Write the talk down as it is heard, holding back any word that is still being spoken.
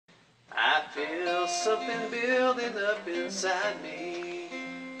Feel something building up inside me.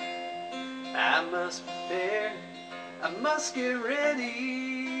 I must prepare, I must get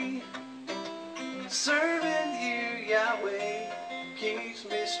ready. Serving you, Yahweh, keeps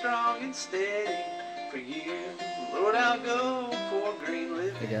me strong and steady. For you, Lord, I'll go for green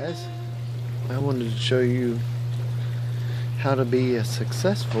living. Hey guys, I wanted to show you how to be a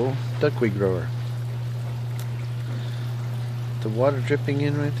successful duckweed grower. The water dripping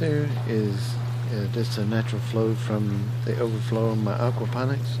in right there is just a natural flow from the overflow of my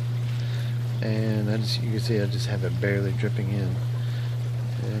aquaponics, and you can see I just have it barely dripping in.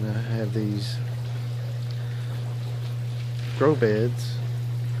 And I have these grow beds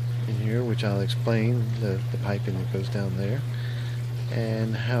in here, which I'll explain, the piping that goes down there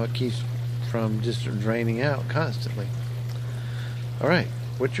and how it keeps from just draining out constantly. Alright,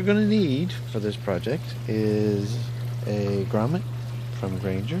 what you're going to need for this project is a grommet from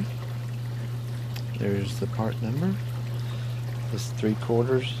Granger. There's the part number. It's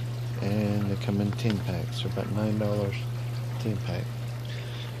 3/4, and they come in 10 packs. They're about $9 10 pack.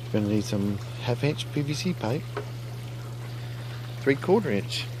 You're going to need some 1/2 inch PVC pipe, 3/4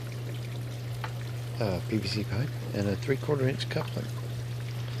 inch PVC pipe, and a 3/4 inch coupling,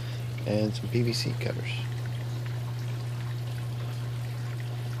 and some PVC cutters.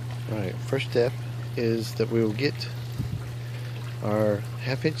 Alright, first step is that we will get our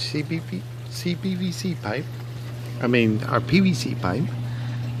 1/2 inch CPVC pipe, our PVC pipe,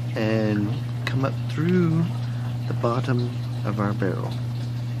 and come up through the bottom of our barrel,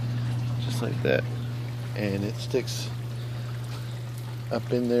 just like that, and it sticks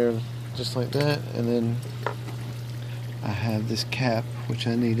up in there just like that. And then I have this cap, which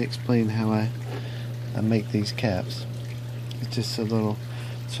I need to explain how I make these caps. It's just a little,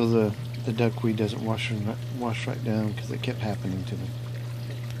 so the duckweed doesn't wash right down, because it kept happening to me.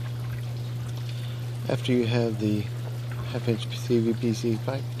 After you have the 1/2 inch PVC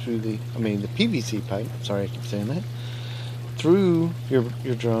pipe through the PVC pipe, sorry I keep saying that, through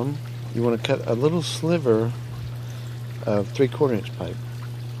your drum, you want to cut a little sliver of 3/4 inch pipe.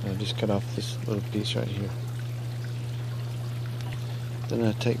 I just cut off this little piece right here. Then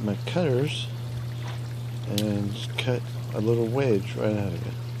I take my cutters and just cut a little wedge right out of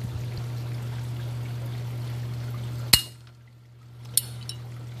it.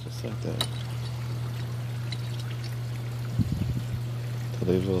 Just like that. To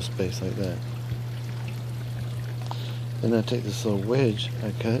leave a little space like that. Then I take this little wedge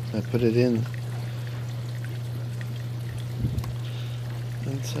I cut, I put it in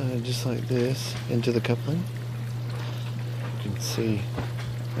inside just like this, into the coupling. You can see,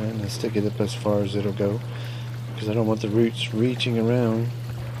 and I stick it up as far as it'll go, because I don't want the roots reaching around.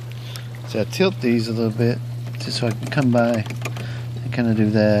 So I tilt these a little bit just so I can come by and kind of do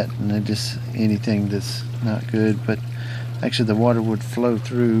that, and then just anything that's not good, but actually the water would flow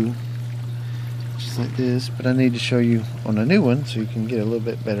through just like this. But I need to show you on a new one so you can get a little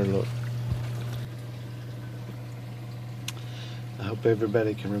bit better look. I hope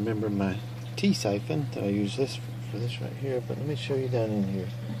everybody can remember my tea siphon that I use this for this right here, but let me show you down in here.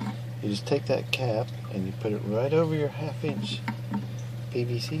 You just take that cap and you put it right over your 1/2 inch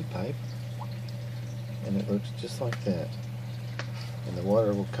PVC pipe, and it looks just like that. And the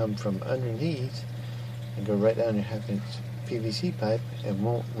water will come from underneath and go right down your 1/2 inch PVC pipe and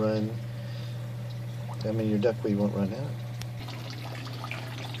won't run, your duckweed won't run out.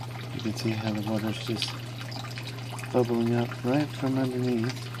 You can see how the water's just bubbling up right from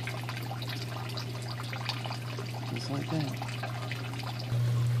underneath, just like that.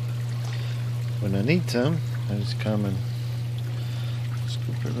 When I need some, I just come and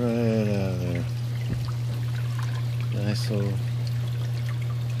scoop it right out of there. Nice little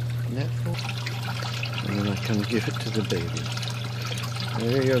netful, and then I come give it to the babies.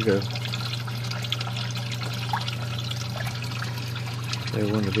 There you go. They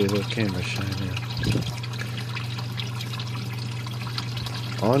want to be a little camera shy now.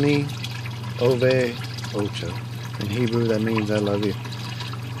 Ani Ove Ocho. In Hebrew, that means I love you.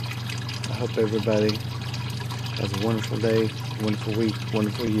 I hope everybody has a wonderful day, wonderful week,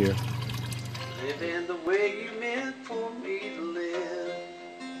 wonderful year. Living the way you meant for me to live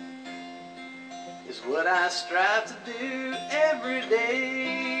is what I strive to do every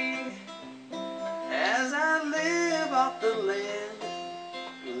day. As I live off the land,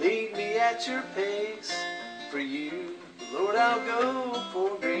 lead me at your pace. For you, Lord, I'll go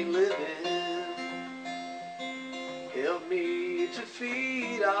for green living. Help me to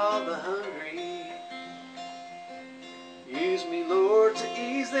feed all the hungry. Use me, Lord, to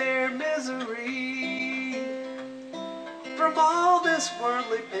ease their misery. From all this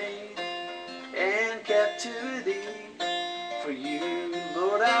worldly pain, perpetuity. For you,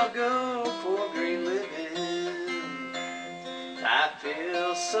 Lord, I'll go for green living. I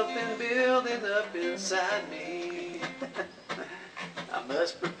feel something building up inside me. I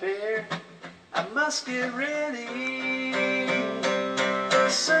must prepare, I must get ready.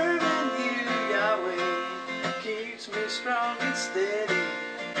 Serving you